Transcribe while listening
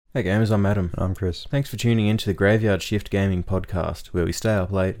Hey gamers, I'm Adam. I'm Chris. Thanks for tuning in to the Graveyard Shift Gaming Podcast, where we stay up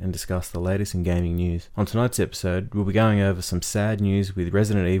late and discuss the latest in gaming news. On tonight's episode, we'll be going over some sad news with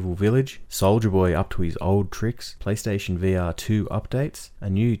Resident Evil Village, Soldier Boy up to his old tricks, PlayStation VR 2 updates, a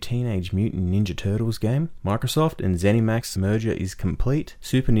new Teenage Mutant Ninja Turtles game, Microsoft and ZeniMax merger is complete,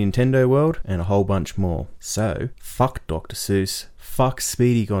 Super Nintendo World, and a whole bunch more. So, fuck Dr. Seuss, fuck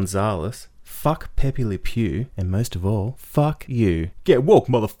Speedy Gonzales, fuck Pepe Le Pew, and most of all, fuck you. Get woke,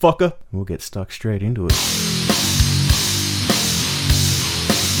 motherfucker! We'll get stuck straight into it.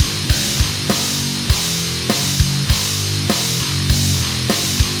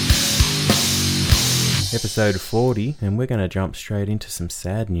 Episode 40, and we're going to jump straight into some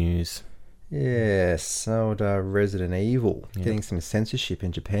sad news. Yes, old Resident Evil getting some censorship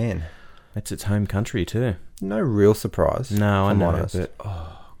in Japan. It's its home country too. No real surprise. No, I if I'm know, honest. but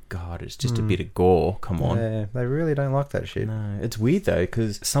oh god, it's just a bit of gore. Come on. Yeah, they really don't like that shit. No, it's weird though,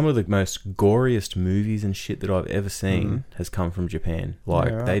 because some of the most goriest movies and shit that I've ever seen has come from Japan. Like,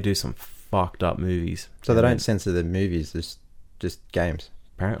 Yeah, right. they do some fucked up movies. So they And don't censor the movies, just games.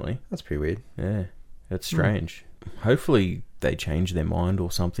 apparently. That's pretty weird. Yeah, it's strange. Hopefully they change their mind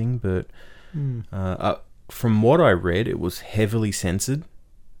or something, but from what I read, it was heavily censored,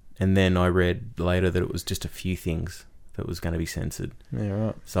 and then I read later that it was just a few things that was going to be censored. Yeah,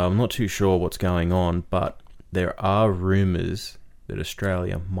 right. So I'm not too sure what's going on, but there are rumours that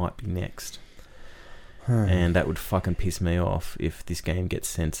Australia might be next. And that would fucking piss me off if this game gets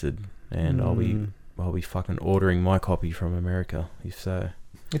censored, and I'll be fucking ordering my copy from America, if so.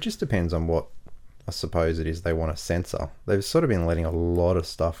 It just depends on what, I suppose, it is they want to censor. They've sort of been letting a lot of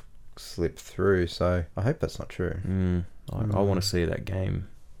stuff slip through, so I hope that's not true. I want to see that game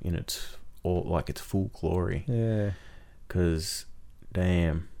in its full glory. Yeah. Because,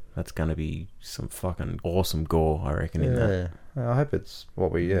 damn, that's going to be some fucking awesome gore, I reckon, in that. I hope it's I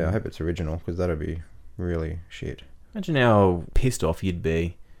hope it's original, because that'd be really shit. Imagine how pissed off you'd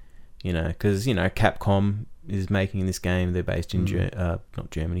be, because, Capcom is making this game. They're based in,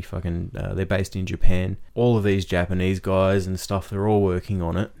 not Germany, they're based in Japan. All of these Japanese guys and stuff, they're all working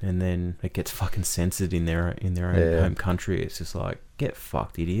on it, and then it gets fucking censored in their own home country. It's just like, get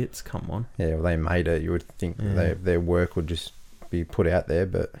fucked, idiots, come on. Yeah, well, they made it. You would think their work would just be put out there,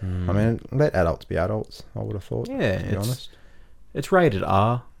 but I mean, let adults be adults, I would have thought. Yeah, to be honest. It's rated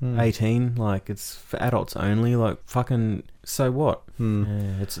R, 18, like, it's for adults only, like, fucking, so what?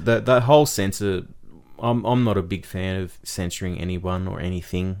 Yeah, it's that whole censor. I'm not a big fan of censoring anyone or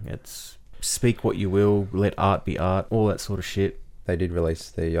anything. It's speak what you will, let art be art, all that sort of shit. They did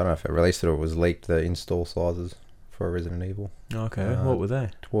release I don't know if it released it or it was leaked, the install sizes for Resident Evil. Okay, what were they?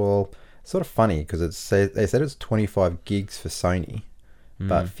 Well, it's sort of funny because they said it's 25 gigs for Sony,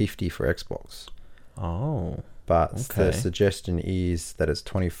 but 50 for Xbox. Oh. But Okay. the suggestion is that it's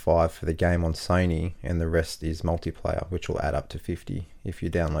 25 for the game on Sony and the rest is multiplayer, which will add up to 50 if you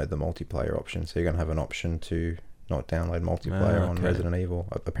download the multiplayer option. So you're going to have an option to not download multiplayer on Resident Evil,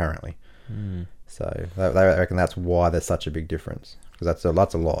 apparently. So they reckon that's why there's such a big difference, because that's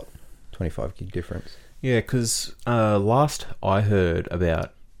a lot, 25 gig difference. Yeah, because last I heard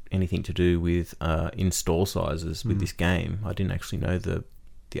about anything to do with install sizes with this game, I didn't actually know the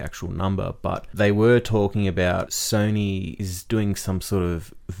actual number, but they were talking about Sony is doing some sort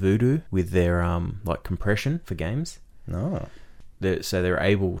of voodoo with their compression for games. No. So they're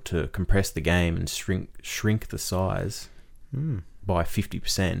able to compress the game and shrink the size by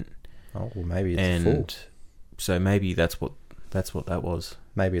 50%. Oh, well, maybe it's full. So maybe that's what that was.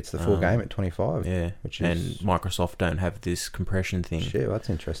 Maybe it's the full game at 25. Yeah, which and is... Microsoft don't have this compression thing. Shit, that's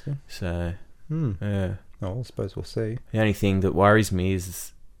interesting. So, yeah. Oh, I suppose we'll see. The only thing that worries me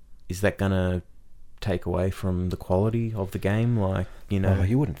is that going to take away from the quality of the game? Like, Oh,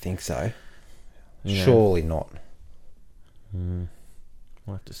 you wouldn't think so. Surely Surely not. We'll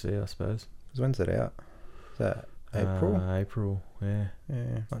have to see, I suppose. 'Cause when's it out? Is that April? April, yeah.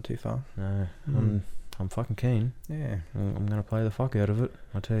 Yeah, not too far. No, I'm fucking keen. Yeah. I'm going to play the fuck out of it,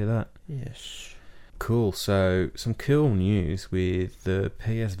 I'll tell you that. Yes. Cool, so some cool news with the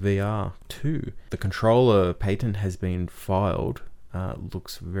PSVR 2. The controller patent has been filed.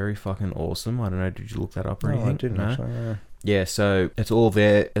 Looks very fucking awesome. I don't know, did you look that up or anything? I didn't actually, yeah. Yeah, so it's all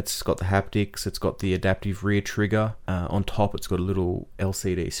there. It's got the haptics, it's got the adaptive rear trigger. On top, it's got a little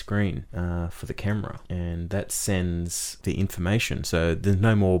LCD screen for the camera, and that sends the information. So there's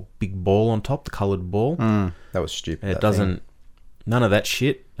no more big ball on top, the coloured ball. That was stupid. It doesn't... None of that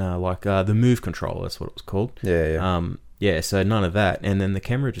shit, like the Move controller, that's what it was called. Yeah. Yeah, so none of that. And then the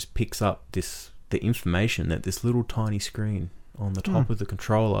camera just picks up the information that this little tiny screen on the top of the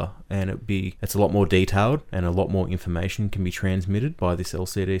controller, and it's a lot more detailed and a lot more information can be transmitted by this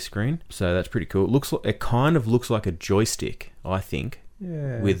LCD screen. So that's pretty cool. It kind of looks like a joystick, I think.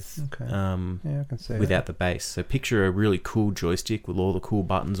 Yeah. With I can see without the base. So picture a really cool joystick with all the cool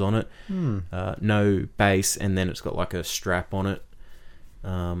buttons on it. No base, and then it's got like a strap on it.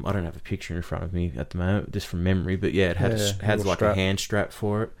 I don't have a picture in front of me at the moment, just from memory, but yeah, it has like a hand strap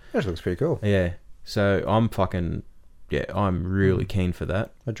for it. That looks pretty cool. Yeah. So I'm really keen for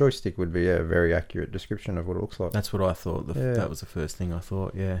that. A joystick would be a very accurate description of what it looks like. That's what I thought. That was the first thing I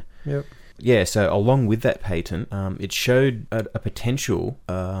thought, yeah. Yep. Yeah, so along with that patent, it showed a potential,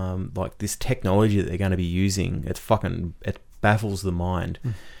 like this technology that they're going to be using. It baffles the mind.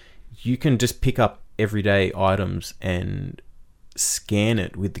 You can just pick up everyday items and scan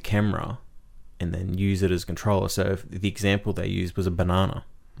it with the camera and then use it as a controller. So the example they used was a banana,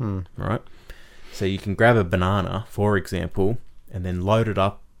 right? So you can grab a banana, for example, and then load it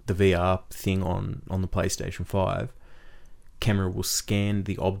up, the VR thing on the PlayStation 5. Camera will scan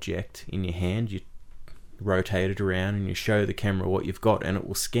the object in your hand. You rotate it around and you show the camera what you've got, and it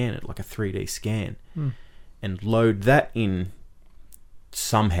will scan it like a 3D scan and load that in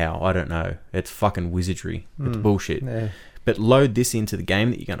somehow. I don't know. It's fucking wizardry. It's bullshit. Yeah. But load this into the game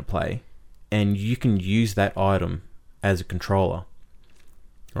that you're going to play, and you can use that item as a controller.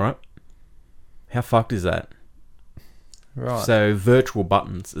 Right? How fucked is that? Right. So virtual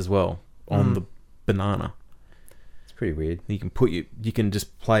buttons as well on the banana. It's pretty weird. You can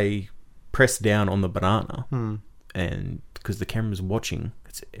just press down on the banana, and because the camera's watching,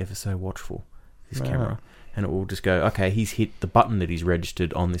 it's ever so watchful, this camera, and it will just go, okay, he's hit the button that he's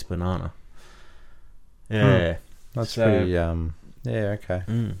registered on this banana. Yeah. That's pretty, yeah, okay.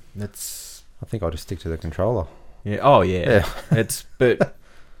 That's... I think I'll just stick to the controller. Yeah, oh yeah.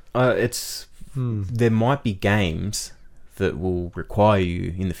 There might be games that will require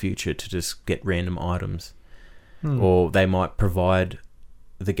you in the future to just get random items. Or they might provide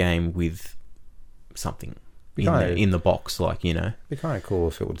the game with something in the box, like, you know. It'd be kind of cool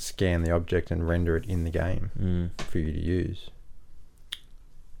if it would scan the object and render it in the game for you to use.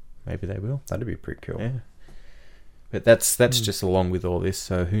 Maybe they will. That'd be pretty cool. Yeah. But that's just along with all this,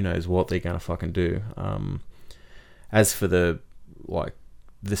 so who knows what they're going to fucking do. As for the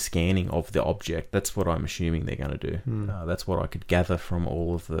scanning of the object, that's what I'm assuming they're going to do. That's what I could gather from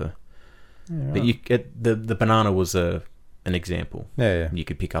all of the... Yeah, right. But the banana was an example. Yeah. You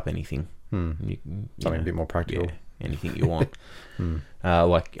could pick up anything. Something a bit more practical. Yeah, anything you want.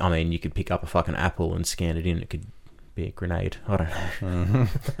 You could pick up a fucking apple and scan it in. It could be a grenade. I don't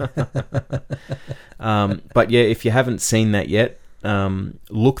know. But yeah, if you haven't seen that yet,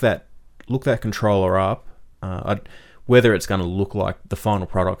 look that controller up. Whether it's going to look like the final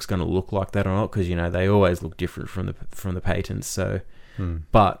product's going to look like that or not, because they always look different from the patents. So,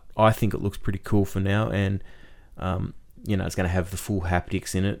 but I think it looks pretty cool for now, and it's going to have the full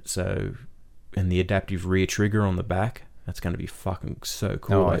haptics in it. So, and the adaptive rear trigger on the back. That's going to be fucking so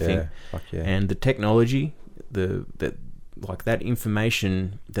cool. I think. Fuck yeah. And the technology, that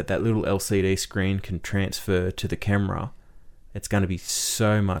information that little LCD screen can transfer to the camera, it's going to be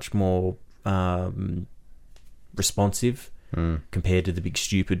so much more responsive compared to the big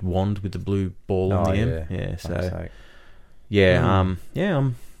stupid wand with the blue ball on the end. Yeah, so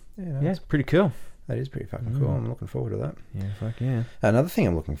it's pretty cool. That is pretty fucking cool. I'm looking forward to that. Yeah, fuck yeah. Another thing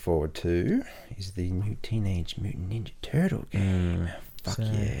I'm looking forward to is the new Teenage Mutant Ninja Turtle game. Fuck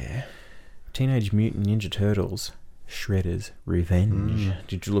yeah. Teenage Mutant Ninja Turtles Shredder's Revenge.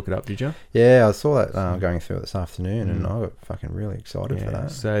 Did you look it up, did you? Yeah, I saw that going through it this afternoon, and I got fucking really excited for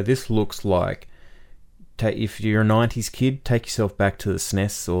that. So this looks like, if you're a 90s kid, take yourself back to the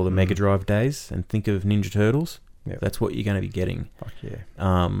SNES or the Mega Drive days and think of Ninja Turtles. Yep. That's what you're going to be getting.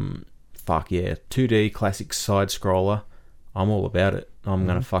 Fuck yeah. 2D classic side scroller. I'm all about it. I'm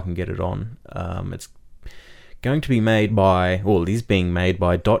going to fucking get it on. It's going to be made by, it is being made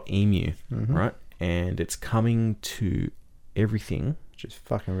by .emu, right? And it's coming to everything. Which is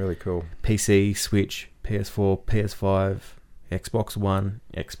fucking really cool. PC, Switch, PS4, PS5, Xbox One,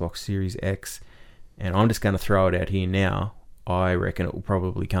 Xbox Series X. And I'm just going to throw it out here now. I reckon it will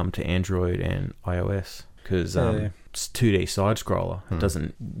probably come to Android and iOS. Because it's 2D side scroller. It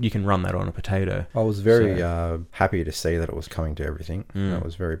doesn't. You can run that on a potato. I was very happy to see that it was coming to everything. That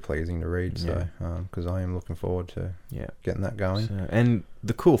was very pleasing to read. So because I am looking forward to getting that going. And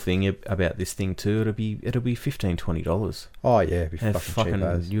the cool thing about this thing too, it'll be $15-$20. Oh yeah, it'll be fucking cheap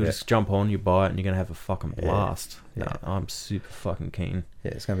as. You just jump on, you buy it, and you're gonna have a fucking blast. Yeah. No, I'm super fucking keen.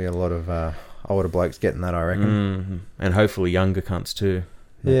 Yeah, it's gonna be a lot of older blokes getting that, I reckon, and hopefully younger cunts too.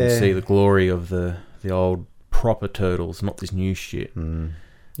 They can see the glory of the old proper Turtles, not this new shit.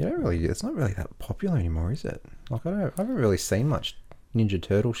 It's not really that popular anymore, is it? Like, I haven't really seen much Ninja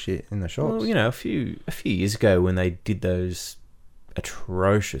Turtle shit in the shops. Well, you know, a few years ago when they did those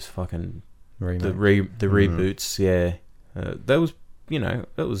atrocious fucking reboots, yeah, that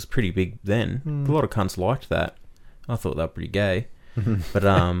was pretty big then. A lot of cunts liked that. I thought they were pretty gay, but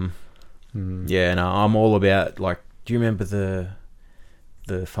yeah, no, I'm all about, like, do you remember the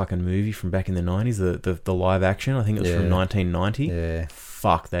fucking movie from back in the 90s, the live action? I think it was from 1990. Yeah,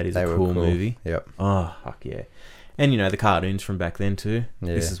 fuck, that is a cool movie. Yep. Oh, fuck yeah. And, you know, the cartoons from back then too.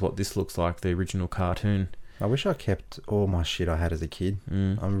 Yeah. This is what this looks like, the original cartoon. I wish I kept all my shit I had as a kid.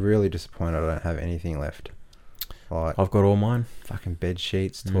 I'm really disappointed I don't have anything left. Like, I've got all mine. Fucking bed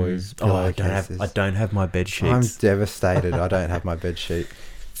sheets, toys. I don't have my bed sheets. I'm devastated. I don't have my bed sheet.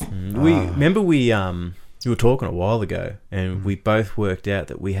 Remember we were talking a while ago, and we both worked out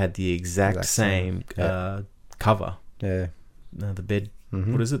that we had the exact same cover. Yeah. The bed.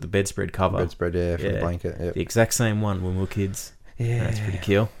 What is it? The bedspread cover. Bedspread, for the blanket. Yep. The exact same one when we were kids. Yeah, that's pretty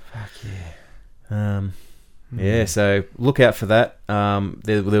cool. Fuck yeah. Yeah, so look out for that.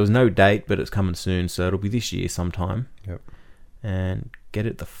 There was no date, but it's coming soon, so it'll be this year sometime. Yep. And get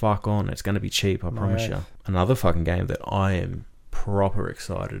it the fuck on. It's going to be cheap, I promise you. Another fucking game that I am proper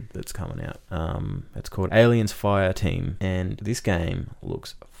excited that's coming out. It's called Aliens Fireteam, and this game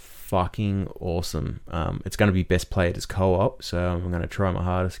looks fucking awesome. It's going to be best played as co-op, so I'm going to try my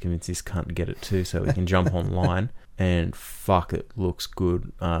hardest to convince this cunt to get it too, so we can jump online. And fuck, it looks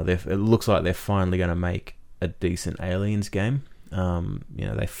good. It looks like they're finally going to make a decent Aliens game. You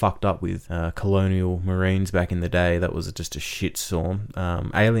know, they fucked up with Colonial Marines back in the day. That was just a shitstorm.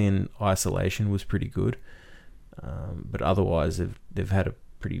 Alien Isolation was pretty good, but otherwise they've had a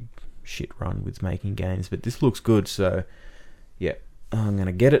pretty shit run with making games. But this looks good, so yeah, I'm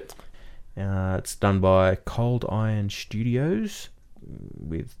gonna get it. It's done by Cold Iron Studios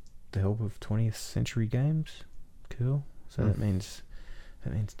with the help of 20th Century Games. Cool. So that means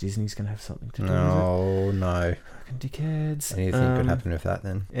Disney's gonna have something to do with it. No. Fucking dickheads. Anything could happen with that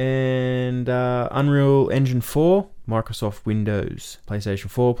then. And Unreal Engine 4, Microsoft Windows, PlayStation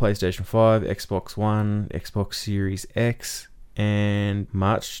 4, PlayStation 5, Xbox One, Xbox Series X, and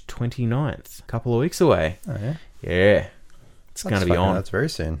March 29th. A couple of weeks away. Oh, yeah? Yeah. It's going to be on. That's very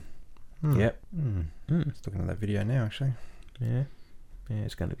soon. Yep. Just looking at that video now, actually. Yeah. Yeah,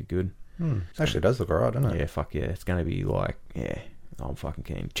 it's going to be good. Actually, it does look alright, doesn't it? Yeah, fuck yeah. It's going to be like, yeah, I'm fucking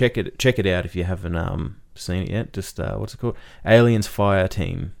keen. Check it out if you haven't seen it yet. Just, what's it called? Aliens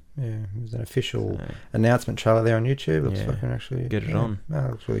Fireteam. Yeah, there's an official announcement trailer there on YouTube. Looks fucking actually... Get it on. No,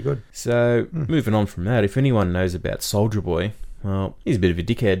 it looks really good. So, moving on from that, if anyone knows about Soldier Boy, well, he's a bit of a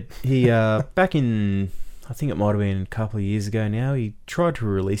dickhead. He, back in... I think it might have been a couple of years ago now, he tried to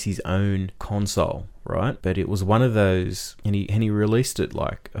release his own console, right? But it was one of those, and he released it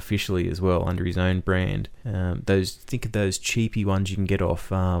like officially as well under his own brand. Think of those cheapy ones you can get off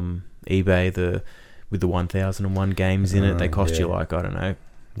eBay, with the 1001 games in it. They cost you like, I don't know,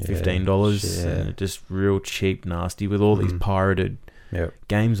 $15, and just real cheap, nasty, with all these pirated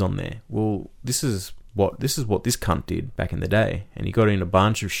games on there. Well, this is what this cunt did back in the day, and he got in a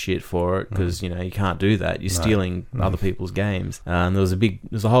bunch of shit for it because you know you can't do that. You're stealing other people's games, and there's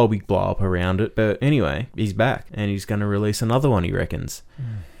a whole big blow up around it. But anyway, he's back and he's going to release another one, he reckons.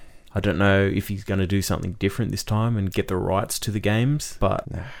 I don't know if he's going to do something different this time and get the rights to the games, but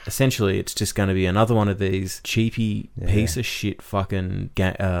essentially it's just going to be another one of these cheapy piece of shit fucking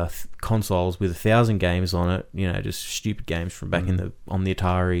consoles with 1,000 games on it. You know, just stupid games from back on the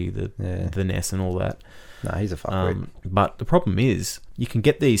Atari, the NES, and all that. No, he's a fuckwit. But the problem is, you can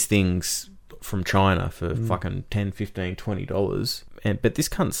get these things from China for fucking $10, $15, $20. But this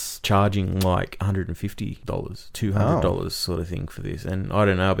cunt's charging like $150, $200 sort of thing for this. And I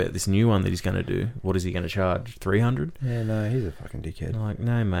don't know about this new one that he's going to do. What is he going to charge? $300? Yeah, no, he's a fucking dickhead. Like,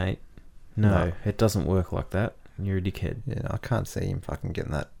 no, mate. No, it doesn't work like that. You're a dickhead. Yeah, no, I can't see him fucking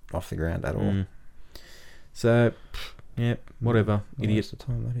getting that off the ground at all. So, yeah, whatever. Idiot. The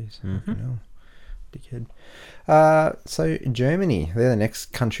time that is. Hell. Dickhead. So Germany, they're the next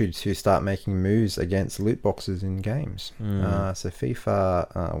country to start making moves against loot boxes in games. So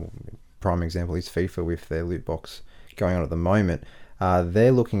FIFA, prime example is FIFA with their loot box going on at the moment.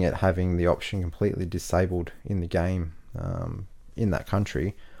 They're looking at having the option completely disabled in the game in that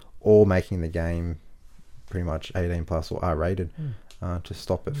country, or making the game pretty much 18 plus or R-rated to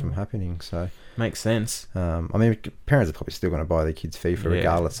stop it from happening. So makes sense. I mean, parents are probably still going to buy their kids FIFA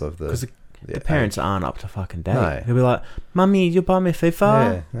regardless of the parents aren't up to fucking date. No. They'll be like, "Mummy, you buy me FIFA?"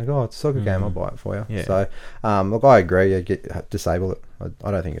 Yeah, they go, "It's a soccer game, I'll buy it for you." Yeah. So, look, I agree. Disable it. I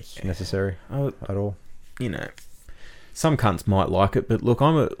don't think it's necessary at all. you know, some cunts might like it, but look,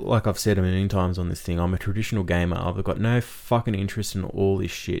 like I've said a million times on this thing, I'm a traditional gamer. I've got no fucking interest in all this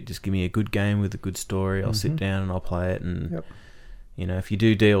shit. Just give me a good game with a good story. I'll sit down and I'll play it. And you know, if you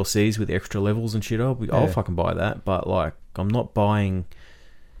do DLCs with extra levels and shit, I'll fucking buy that. But like, I'm not paying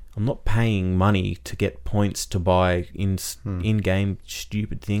money to get points to buy in-game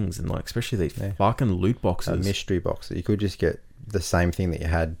stupid things, and like especially these fucking loot boxes. A mystery box that you could just get the same thing that you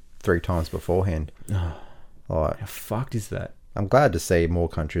had 3 times beforehand. Like, how fucked is that? I'm glad to see more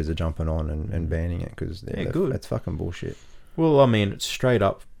countries are jumping on and banning it, because good. That's fucking bullshit. Well, I mean, it's straight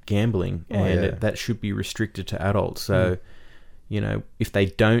up gambling, and that should be restricted to adults. So, you know, if they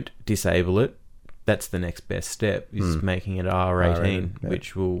don't disable it, that's the next best step, is making it R18,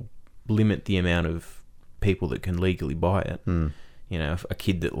 which will limit the amount of people that can legally buy it. You know, if a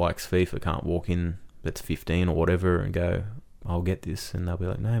kid that likes FIFA can't walk in that's 15 or whatever and go, I'll get this, and they'll be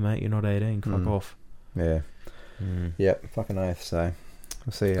like, no, mate, you're not 18, fuck off. Yeah. Yep, fucking oath. So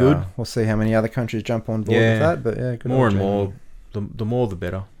we'll see. Good. We'll see how many other countries jump on board with that. But yeah, good. More and more. The more the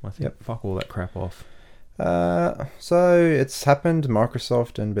better. I think. Fuck all that crap off. So it's happened.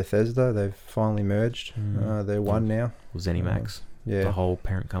 Microsoft and Bethesda, they've finally merged. They're one now. ZeniMax. The whole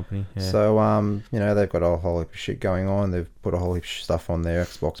parent company. Yeah. So you know, they've got a whole heap of shit going on. They've put a whole heap of stuff on their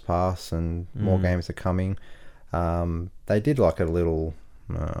Xbox Pass, and more games are coming. They did like a little.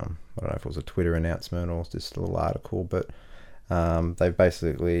 I don't know if it was a Twitter announcement or just a little article, but they've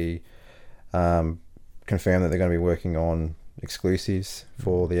basically confirmed that they're going to be working on exclusives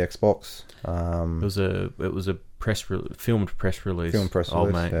for the Xbox. It was a filmed press release.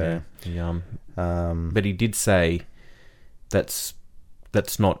 Old mate, but he did say that's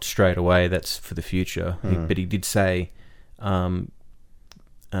not straight away. That's for the future. But he did say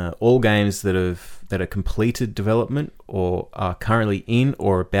all games that are completed development or are currently in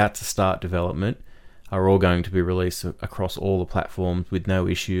or about to start development are all going to be released across all the platforms with no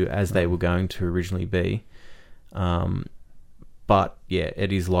issue, as they were going to originally be. But yeah,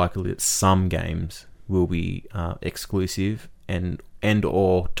 it is likely that some games will be exclusive and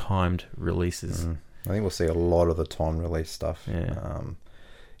or timed releases. I think we'll see a lot of the timed release stuff.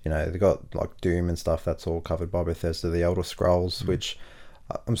 You know, they've got like Doom and stuff, that's all covered by Bethesda. The Elder Scrolls, which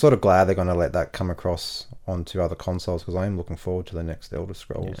I'm sort of glad they're going to let that come across onto other consoles, because I am looking forward to the next Elder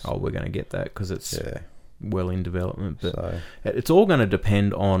Scrolls. We're going to get that because it's well in development. But it's all going to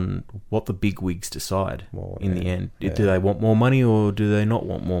depend on what the big wigs decide in the end. Do they want more money or do they not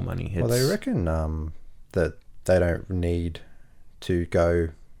want more money? Well, they reckon that they don't need to go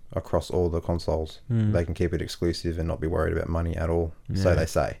across all the consoles. They can keep it exclusive and not be worried about money at all. So they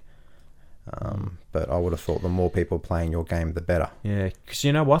say. But I would have thought the more people playing your game, the better. Yeah, because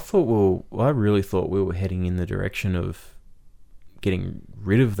you know, I really thought we were heading in the direction of getting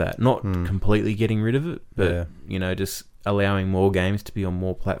rid of that. Not completely getting rid of it, but you know, just allowing more games to be on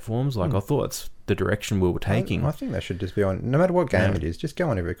more platforms. Like I thought that's the direction we were taking. I think they should just be on, no matter what game it is, just go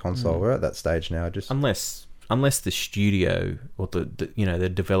on every console. We're at that stage now. Just unless the studio or the you know, the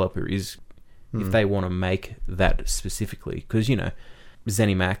developer is, if they want to make that specifically, because you know,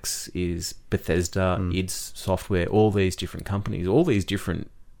 ZeniMax is Bethesda, id Software, all these different companies. All these different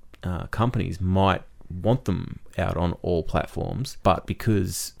companies might want them out on all platforms, but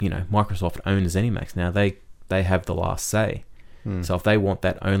because, you know, Microsoft owns ZeniMax now, they have the last say. So if they want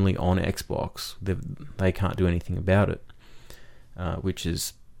that only on Xbox, they can't do anything about it, which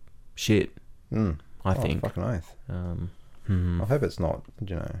is shit, I think. Fucking oath. I hope it's not,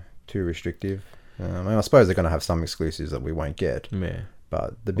 you know, too restrictive. I mean, I suppose they're going to have some exclusives that we won't get. Yeah.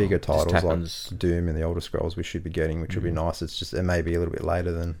 But the bigger titles like Doom and the Elder Scrolls we should be getting, which would be nice. It's just, it may be a little bit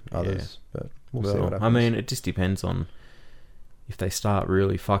later than others, but we'll see what happens. I mean, it just depends on if they start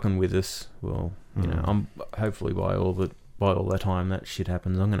really fucking with us. Well, you know, I'm hopefully by all the time that shit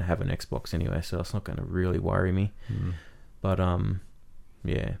happens, I'm going to have an Xbox anyway, so it's not going to really worry me. But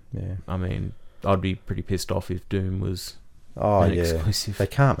yeah. I mean, I'd be pretty pissed off if Doom was exclusive. They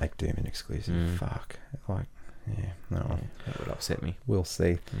can't make Doom an exclusive. Fuck. Like, that would upset me. We'll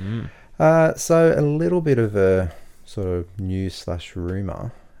see. So a little bit of a sort of news /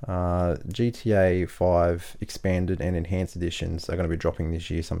 rumour. GTA 5 expanded and enhanced editions are going to be dropping this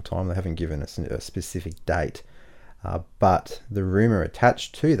year sometime. They haven't given us a specific date. But the rumour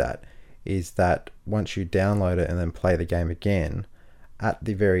attached to that is that once you download it and then play the game again, at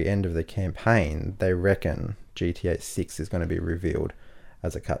the very end of the campaign, they reckon GTA 6 is going to be revealed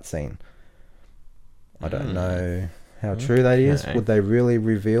as a cutscene. I don't know how true that is. Would they really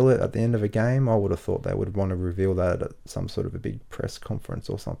reveal it at the end of a game? I would have thought they would want to reveal that at some sort of a big press conference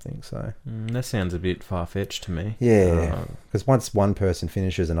or something. So that sounds a bit far-fetched to me. Yeah, because once one person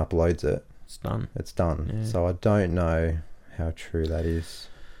finishes and uploads it, It's done. It's done. Yeah. So I don't know how true that is.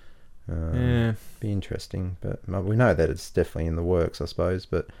 Be interesting, but we know that it's definitely in the works, I suppose.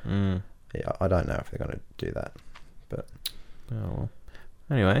 But yeah, I don't know if they're going to do that. But well.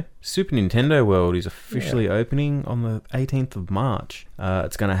 Anyway, Super Nintendo World is officially opening on the 18th of March.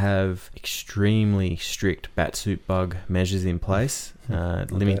 It's going to have extremely strict batsuit bug measures in place,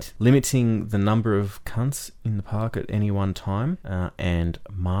 limiting the number of cunts in the park at any one time, and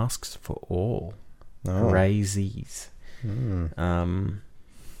masks for all. Crazies.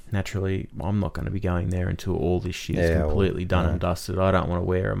 Naturally, I'm not going to be going there until all this shit is completely done and dusted. I don't want to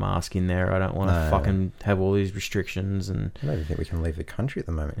wear a mask in there. I don't want to fucking have all these restrictions. And I don't even think we can leave the country at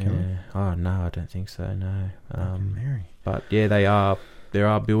the moment, can we? Oh, no, I don't think so, no. Mary. But yeah, they are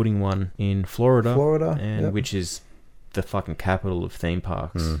building one in Florida. And which is the fucking capital of theme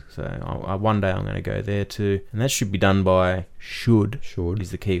parks. So one day I'm going to go there too. And that should be done by, should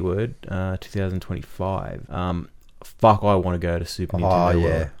is the key word, 2025. Fuck, I want to go to Super Nintendo World.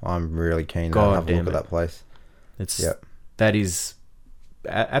 Yeah, I'm really keen to have a look at that place. That is,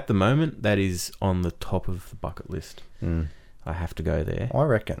 at the moment, that is on the top of the bucket list. I have to go there. I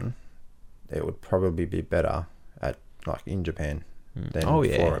reckon it would probably be better in Japan than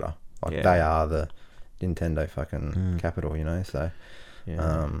Florida. They are the Nintendo fucking capital, you know, so.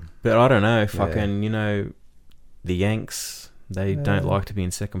 Yeah. But I don't know, fucking, you know, the Yanks... They don't like to be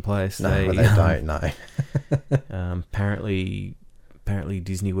in second place. No, they don't. No. Apparently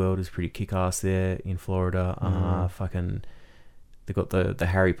Disney World is pretty kick-ass there in Florida. Fucking, they got the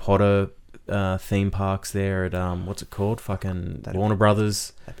Harry Potter theme parks there at what's it called? Fucking Warner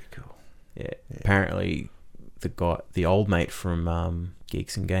Brothers. That'd be cool. Yeah. Apparently, the old mate from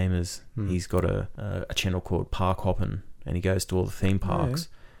Geeks and Gamers, he's got a channel called Park Hoppin', and he goes to all the theme parks,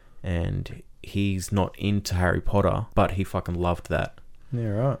 and he's not into Harry Potter, but he fucking loved that. Yeah,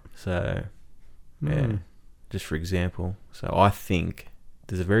 right. So, yeah, just for example. So I think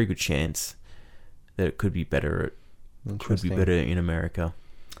there's a very good chance that it could be better. Could be better in America.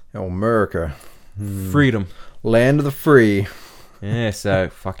 Oh, America. Freedom. Land of the free. Yeah, so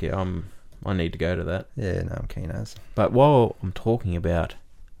fuck it. I need to go to that. Yeah, no, I'm keen as. But while I'm talking about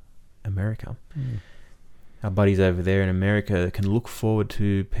America... Our buddies over there in America can look forward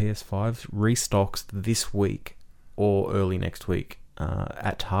to PS5's restocks this week or early next week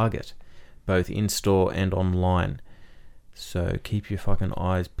at Target, both in-store and online. So keep your fucking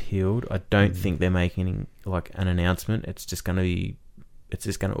eyes peeled. I don't think they're making an announcement. It's just going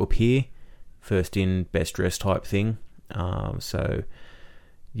to appear first in, best dressed type thing. So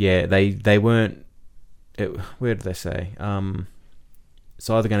yeah, they weren't. Where did they say? It's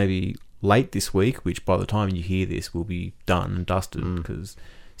either going to be late this week, which by the time you hear this will be done and dusted,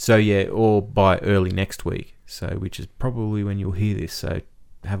 or by early next week, which is probably when you'll hear this, so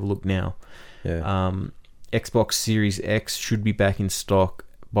have a look now. Xbox Series X should be back in stock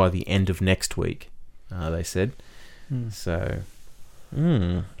by the end of next week, they said. So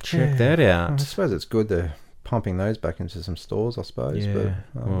check that out. I suppose it's good they're pumping those back into some stores, I suppose.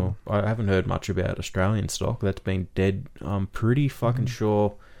 Well, I haven't heard much about Australian stock. That's been dead. I'm pretty fucking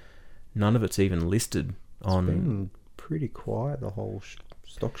sure none of it's even listed on. It's been pretty quiet, the whole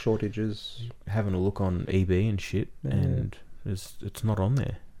stock shortages. Having a look on eBay and shit, and it's not on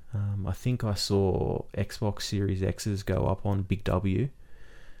there. I think I saw Xbox Series X's go up on Big W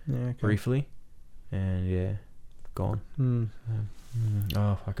briefly, and gone.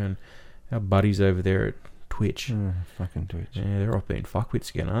 Oh, fucking our buddies over there at Twitch. Fucking Twitch. Yeah, they're off being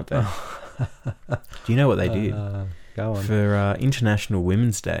fuckwits again, aren't they? Do you know what they did? Go on. For International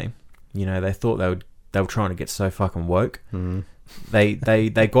Women's Day? You know, they thought they were trying to get so fucking woke. They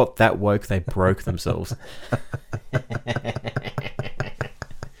got that woke, they broke themselves.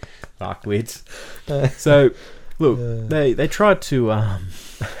 Fuckwits. So, look, they tried to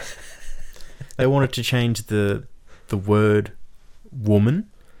they wanted to change the word woman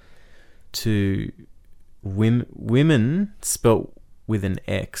to women spelt with an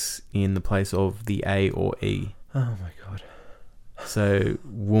X in the place of the A or E. Oh my god. So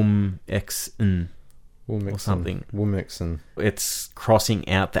Wum-X-N or something. Wum-X-N. It's crossing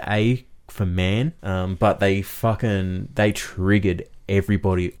out the A for man, but they triggered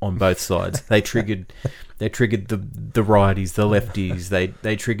everybody on both sides. They triggered the righties, the lefties.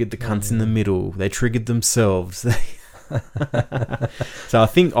 They triggered the cunts in the middle. They triggered themselves. So I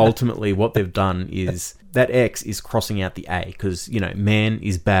think ultimately what they've done is that X is crossing out the A because, you know, man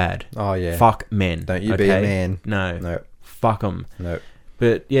is bad. Oh yeah. Fuck men. Don't you be a man. No. Fuck them. No.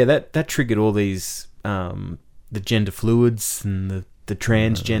 But yeah, that triggered all these the gender fluids and the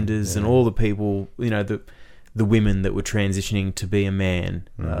transgenders and all the people, you know, the women that were transitioning to be a man.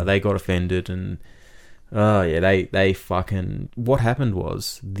 They got offended, and they fucking... What happened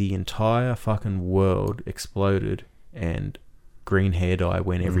was the entire fucking world exploded, and green hair dye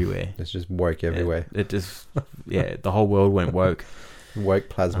went everywhere. It's just woke everywhere. It just... Yeah, the whole world went woke. Woke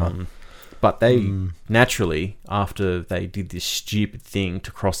plasma. But they naturally, after they did this stupid thing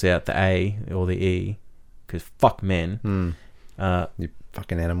to cross out the A or the E, because fuck men, You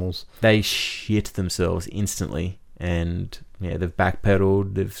fucking animals. they shit themselves instantly, and they've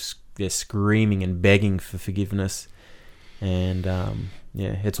backpedaled. They're screaming and begging for forgiveness, and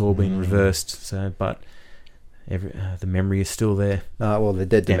it's all been reversed. So, but the memory is still there. Well, they're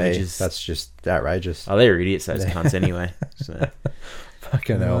dead to me. Damages. That's just outrageous. Oh, they're idiots, those cunts anyway. So.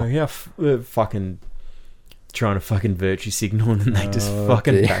 Fucking hell. Fucking trying to fucking virtue signal, and then they just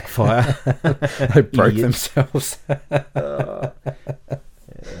fucking dear. backfire. They broke Idiots. themselves.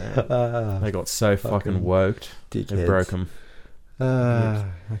 They got so fucking woked. They Dickheads. broke them.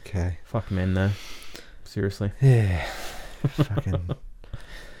 Okay. Fuck men, though. Seriously. Yeah. Fucking.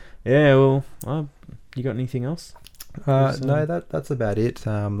 Yeah, well, you got anything else? No, that's about it.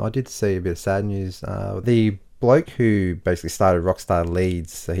 I did see a bit of sad news. The bloke who basically started Rockstar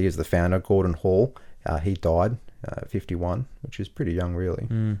Leeds, so he was the founder, Gordon Hall. He died at 51, which is pretty young, really,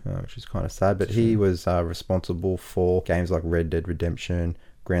 which is kind of sad. But he was responsible for games like Red Dead Redemption,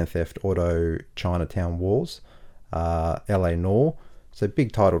 Grand Theft Auto, Chinatown Wars, LA Noire. So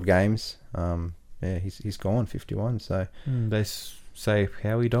big titled games. He's gone, 51. So They say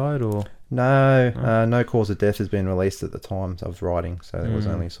how he died, or no cause of death has been released at the time I was writing. So it was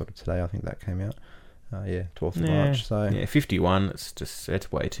only sort of today. I think that came out. 12th of March. So 51.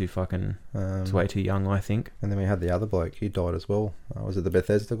 It's way too fucking. It's way too young, I think. And then we had the other bloke. He died as well. Was it the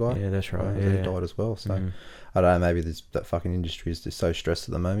Bethesda guy? Yeah, that's right. He died as well. So I don't know. Maybe that fucking industry is just so stressed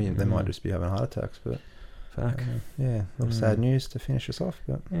at the moment. They might just be having heart attacks. But fuck. A little sad news to finish us off.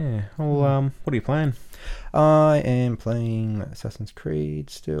 But Yeah. Well, what are you playing? I am playing Assassin's Creed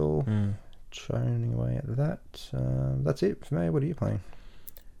still. Choning away at that. That's it for me. What are you playing?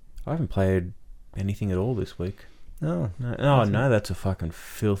 I haven't played anything at all this week. No. No, that's a fucking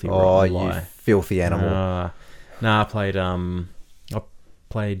filthy Oh, rotten you lie. filthy animal. I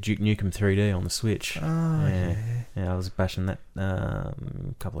played Duke Nukem 3D on the Switch. Yeah, I was bashing that a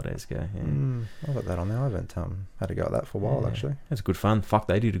couple of days ago. Yeah. I've got that on there. I haven't had a go at that for a while, actually. It's good fun. Fuck,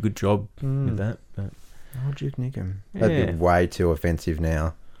 they did a good job with that. But Oh, Duke Nukem. That'd be way too offensive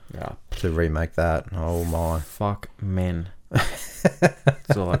now to remake that. Oh, my. Fuck men.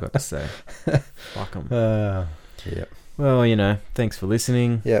 That's all I got to say. Fuck them. Yep. Well, thanks for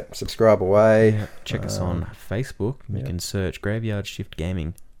listening. Yep. Subscribe away. Check us on Facebook. You can search Graveyard Shift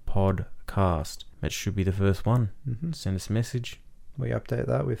Gaming Podcast. That should be the first one. Send us a message. We update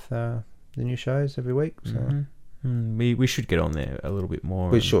that with the new shows every week. So. We should get on there a little bit more.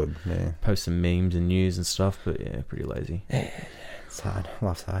 We should, yeah. Post some memes and news and stuff, but pretty lazy. It's hard.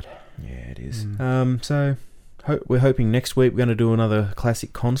 Life's hard. Yeah, it is. So we're hoping next week we're going to do another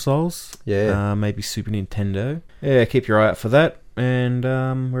classic consoles. Yeah. Maybe Super Nintendo. Yeah, keep your eye out for that. And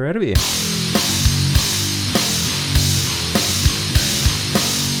we're out of here.